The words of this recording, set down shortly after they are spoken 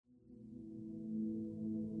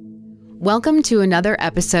Welcome to another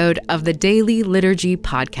episode of the Daily Liturgy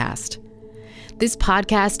Podcast. This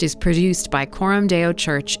podcast is produced by Coram Deo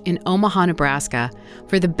Church in Omaha, Nebraska,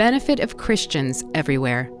 for the benefit of Christians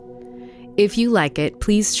everywhere. If you like it,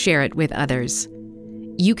 please share it with others.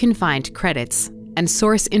 You can find credits and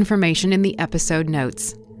source information in the episode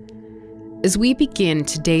notes. As we begin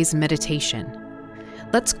today's meditation,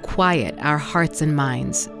 let's quiet our hearts and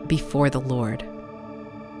minds before the Lord.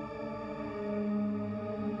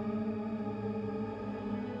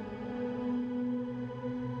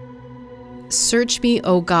 Search me,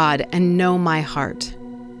 O God, and know my heart.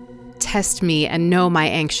 Test me and know my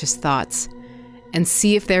anxious thoughts, and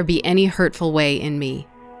see if there be any hurtful way in me,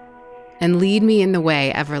 and lead me in the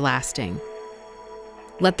way everlasting.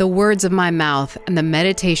 Let the words of my mouth and the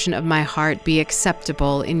meditation of my heart be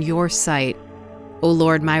acceptable in your sight, O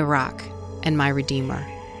Lord, my rock and my redeemer.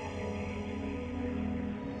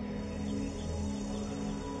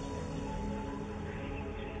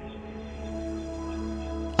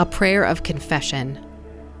 A prayer of confession.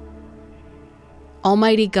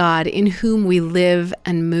 Almighty God, in whom we live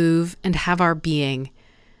and move and have our being,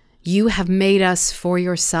 you have made us for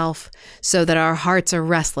yourself so that our hearts are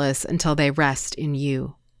restless until they rest in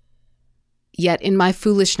you. Yet in my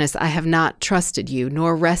foolishness I have not trusted you,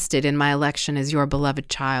 nor rested in my election as your beloved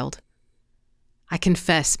child. I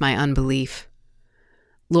confess my unbelief.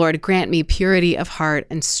 Lord, grant me purity of heart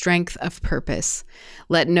and strength of purpose.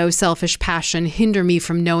 Let no selfish passion hinder me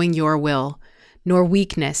from knowing your will, nor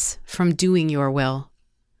weakness from doing your will.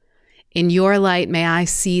 In your light may I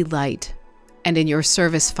see light, and in your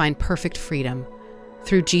service find perfect freedom,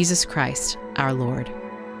 through Jesus Christ our Lord.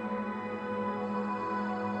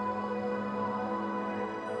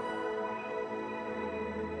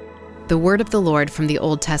 The word of the Lord from the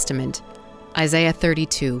Old Testament, Isaiah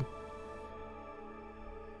 32.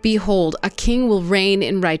 Behold, a king will reign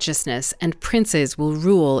in righteousness, and princes will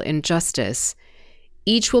rule in justice.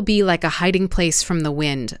 Each will be like a hiding place from the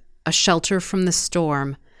wind, a shelter from the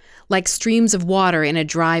storm, like streams of water in a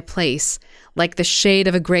dry place, like the shade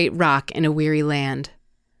of a great rock in a weary land.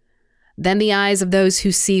 Then the eyes of those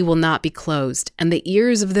who see will not be closed, and the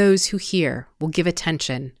ears of those who hear will give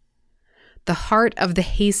attention. The heart of the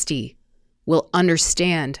hasty will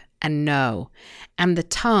understand and know, and the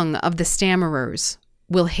tongue of the stammerers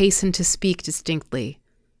will hasten to speak distinctly.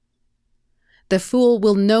 The fool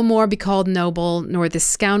will no more be called noble, nor the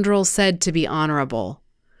scoundrel said to be honorable.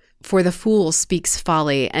 For the fool speaks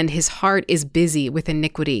folly, and his heart is busy with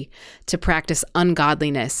iniquity, to practice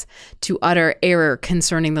ungodliness, to utter error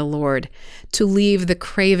concerning the Lord, to leave the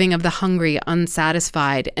craving of the hungry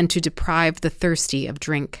unsatisfied, and to deprive the thirsty of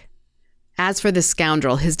drink. As for the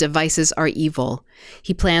scoundrel, his devices are evil.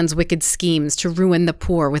 He plans wicked schemes to ruin the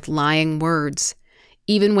poor with lying words,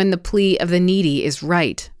 even when the plea of the needy is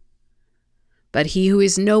right. But he who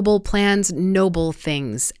is noble plans noble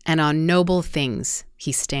things, and on noble things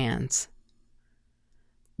he stands.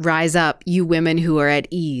 Rise up, you women who are at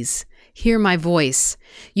ease. Hear my voice.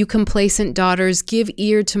 You complacent daughters, give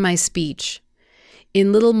ear to my speech.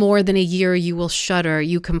 In little more than a year you will shudder,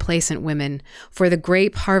 you complacent women, for the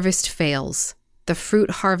grape harvest fails. The fruit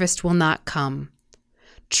harvest will not come.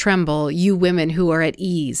 Tremble, you women who are at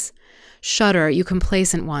ease. Shudder, you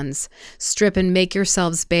complacent ones. Strip and make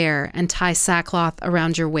yourselves bare, and tie sackcloth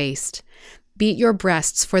around your waist. Beat your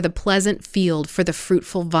breasts for the pleasant field, for the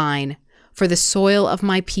fruitful vine, for the soil of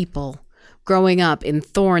my people, growing up in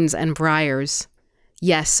thorns and briars.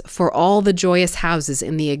 Yes, for all the joyous houses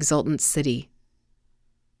in the exultant city.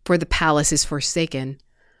 For the palace is forsaken,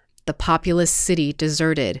 the populous city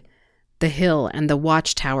deserted. The hill and the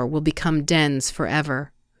watchtower will become dens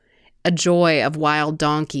forever. A joy of wild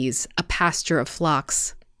donkeys, a pasture of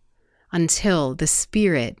flocks, until the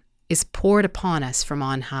Spirit is poured upon us from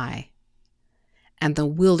on high, and the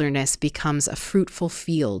wilderness becomes a fruitful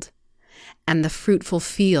field, and the fruitful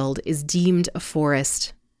field is deemed a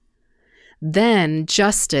forest. Then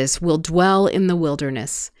justice will dwell in the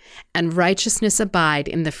wilderness, and righteousness abide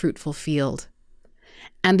in the fruitful field.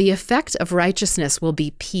 And the effect of righteousness will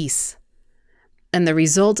be peace, and the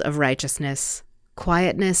result of righteousness,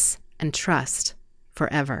 quietness and trust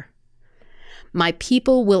forever. My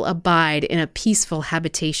people will abide in a peaceful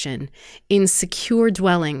habitation, in secure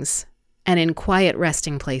dwellings, and in quiet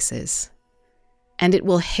resting places. And it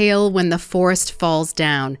will hail when the forest falls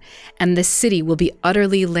down, and the city will be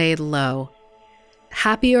utterly laid low.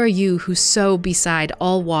 Happy are you who sow beside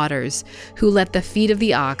all waters, who let the feet of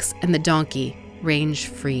the ox and the donkey range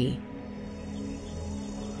free.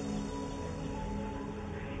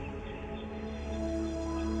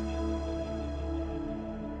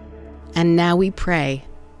 And now we pray,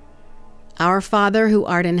 Our Father who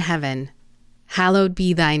art in heaven, hallowed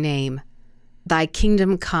be thy name. Thy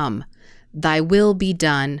kingdom come, thy will be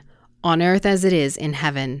done, on earth as it is in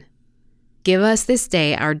heaven. Give us this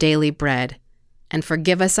day our daily bread, and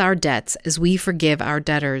forgive us our debts as we forgive our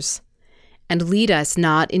debtors. And lead us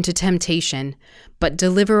not into temptation, but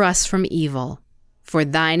deliver us from evil. For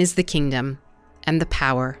thine is the kingdom, and the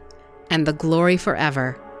power, and the glory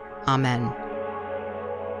forever. Amen.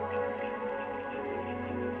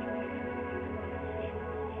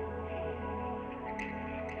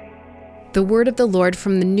 The word of the Lord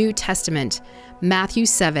from the New Testament, Matthew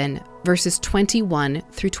 7, verses 21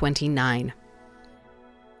 through 29.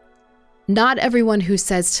 Not everyone who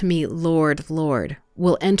says to me, Lord, Lord,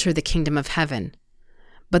 will enter the kingdom of heaven,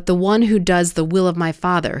 but the one who does the will of my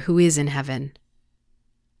Father who is in heaven.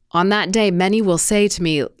 On that day many will say to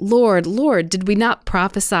me, Lord, Lord, did we not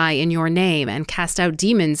prophesy in your name, and cast out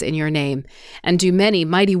demons in your name, and do many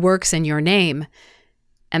mighty works in your name?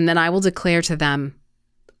 And then I will declare to them,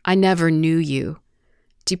 I never knew you.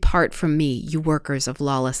 Depart from me, you workers of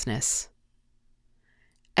lawlessness.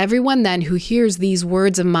 Everyone then who hears these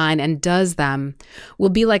words of mine and does them will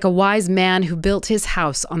be like a wise man who built his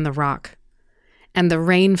house on the rock. And the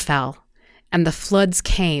rain fell, and the floods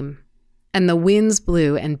came, and the winds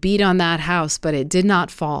blew and beat on that house, but it did not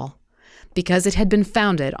fall, because it had been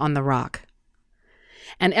founded on the rock.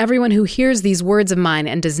 And everyone who hears these words of mine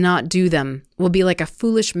and does not do them will be like a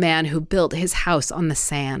foolish man who built his house on the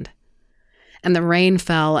sand. And the rain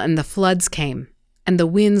fell, and the floods came, and the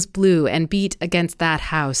winds blew and beat against that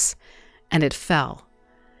house, and it fell,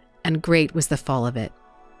 and great was the fall of it.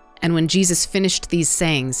 And when Jesus finished these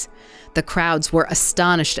sayings, the crowds were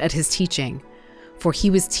astonished at his teaching, for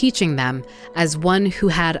he was teaching them as one who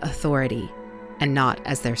had authority, and not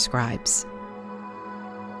as their scribes.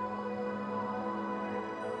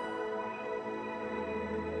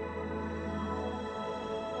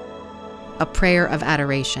 A prayer of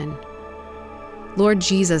adoration. Lord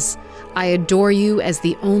Jesus, I adore you as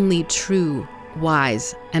the only true,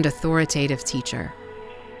 wise, and authoritative teacher.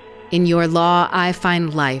 In your law I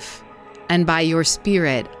find life, and by your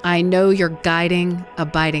Spirit I know your guiding,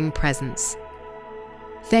 abiding presence.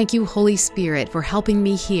 Thank you, Holy Spirit, for helping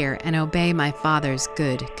me hear and obey my Father's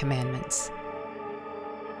good commandments.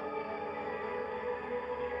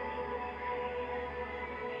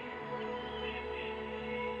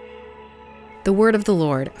 The word of the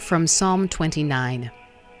Lord from Psalm 29.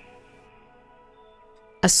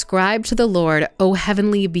 Ascribe to the Lord, O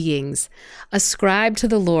heavenly beings. Ascribe to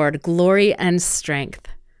the Lord glory and strength.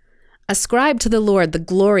 Ascribe to the Lord the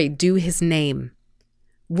glory due his name.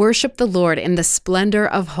 Worship the Lord in the splendor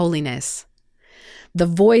of holiness. The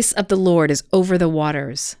voice of the Lord is over the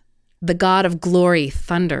waters. The God of glory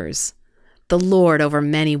thunders. The Lord over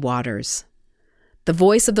many waters. The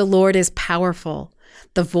voice of the Lord is powerful.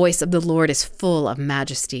 The voice of the Lord is full of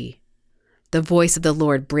majesty. The voice of the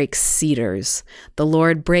Lord breaks cedars. The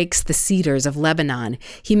Lord breaks the cedars of Lebanon.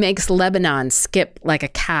 He makes Lebanon skip like a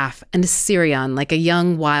calf and Sirion like a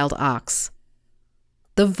young wild ox.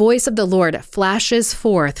 The voice of the Lord flashes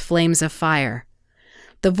forth flames of fire.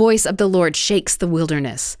 The voice of the Lord shakes the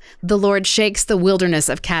wilderness. The Lord shakes the wilderness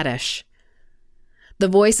of Kadesh. The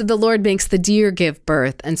voice of the Lord makes the deer give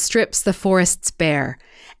birth and strips the forests bare,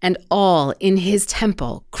 and all in his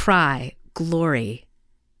temple cry, Glory.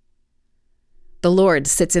 The Lord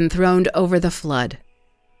sits enthroned over the flood.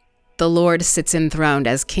 The Lord sits enthroned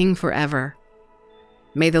as King forever.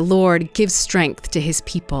 May the Lord give strength to his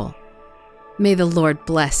people. May the Lord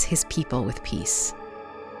bless his people with peace.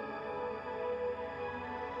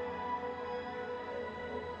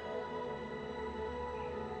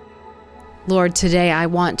 Lord, today I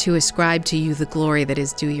want to ascribe to you the glory that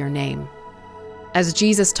is due your name. As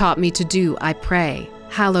Jesus taught me to do, I pray,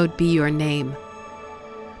 hallowed be your name.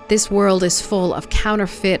 This world is full of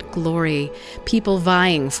counterfeit glory, people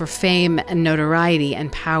vying for fame and notoriety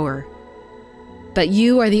and power. But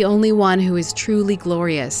you are the only one who is truly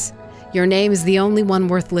glorious. Your name is the only one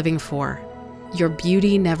worth living for. Your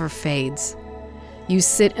beauty never fades. You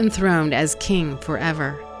sit enthroned as King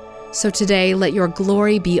forever. So today, let your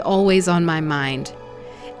glory be always on my mind.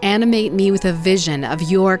 Animate me with a vision of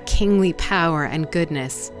your kingly power and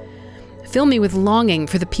goodness. Fill me with longing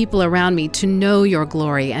for the people around me to know your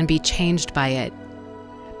glory and be changed by it.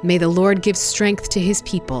 May the Lord give strength to his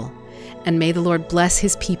people, and may the Lord bless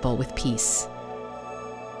his people with peace.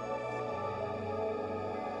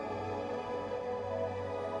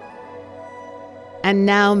 And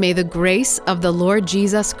now may the grace of the Lord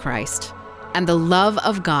Jesus Christ, and the love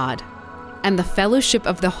of God, and the fellowship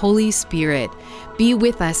of the Holy Spirit be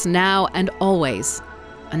with us now and always,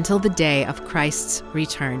 until the day of Christ's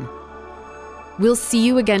return. We'll see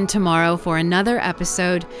you again tomorrow for another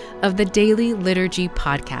episode of the Daily Liturgy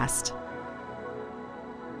Podcast.